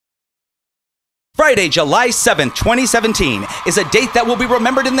Friday, July 7th, 2017 is a date that will be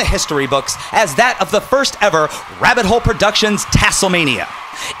remembered in the history books as that of the first ever Hole Productions TASSELMANIA.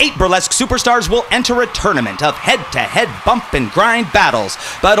 8 burlesque superstars will enter a tournament of head-to-head bump and grind battles,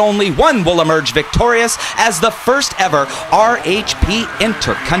 but only one will emerge victorious as the first ever RHP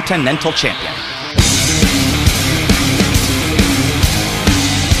Intercontinental Champion.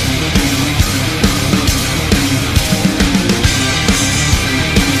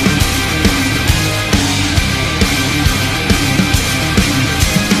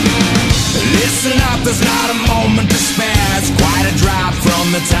 There's not a moment to spare. It's quite a drop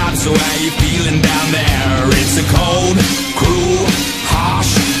from the top. So how you feeling down there? It's a cold, cruel, harsh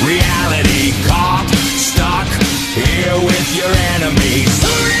reality. Caught, stuck here with your enemies.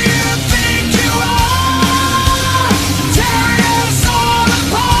 Who do you think you are? Tearing us all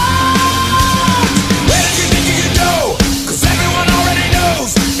apart. Where did you think you could go? 'Cause everyone already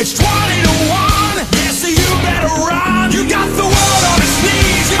knows it's 20 to 1. Yeah, so you better run. You got the world on its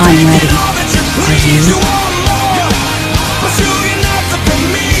knees. You're I'm ready. Please, you want more, but you get nothing from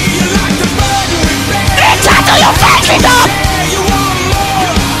me. You like the burden we bear. It's up to your factory dog. You want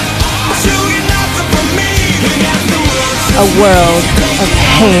more, but you get nothing from me. You got the world. A world of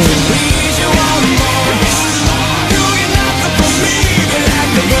pain. Please, you want more, you get nothing from me. You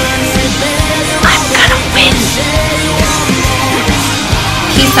like the burden we bear. I'm gonna win.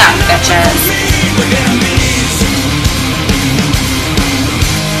 Peace out, bitches.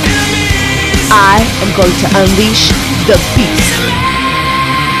 I am going to unleash the beast.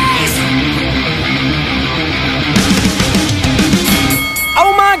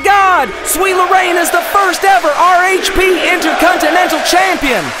 Oh my God! Sweet Lorraine is the first ever RHP Intercontinental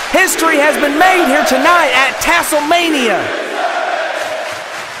Champion! History has been made here tonight at TasselMania!